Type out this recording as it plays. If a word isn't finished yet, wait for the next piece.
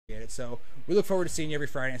it. So we look forward to seeing you every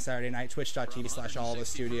Friday and Saturday night,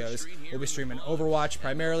 twitch.tv/allofusstudios. We'll be streaming Overwatch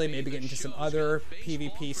primarily, maybe getting into some other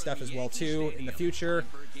PvP stuff as well too in the future.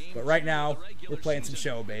 But right now, we're playing some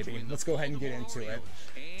show, baby. Let's go ahead and get into it.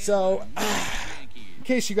 So, in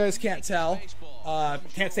case you guys can't tell,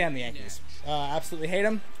 can't stand the Yankees. Absolutely hate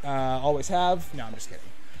them. Always have. No, I'm just kidding.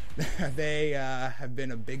 They have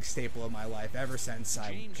been a big staple of my life ever since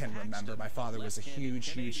I can remember. My father was a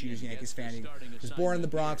huge Yankees fan. He was born in the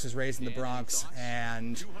Bronx, was raised in the Bronx,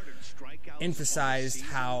 and emphasized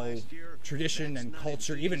how tradition and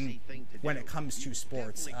culture, even when it comes to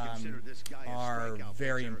sports, are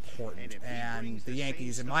very important. And the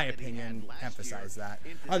Yankees, in my opinion, emphasize that.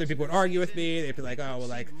 Other people would argue with me. They'd be like, oh, well,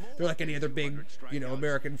 like, they're like any other big,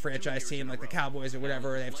 American franchise team, like the Cowboys or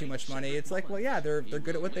whatever. They have too much money. It's like, well, yeah, they're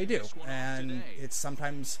good at what they do. And it's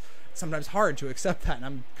sometimes hard to accept that, and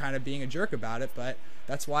I'm kind of being a jerk about it, but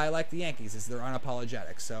that's why I like the Yankees, is they're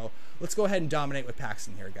unapologetic. So let's go ahead and dominate with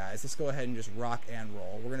Paxton here, guys. Let's go ahead and just rock and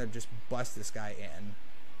roll. We're going to just bust this guy in.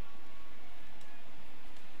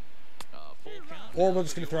 Or we're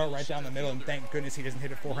just going to throw it right down the middle, and thank goodness he doesn't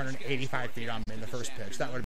hit it 485 feet on me in the first pitch. That would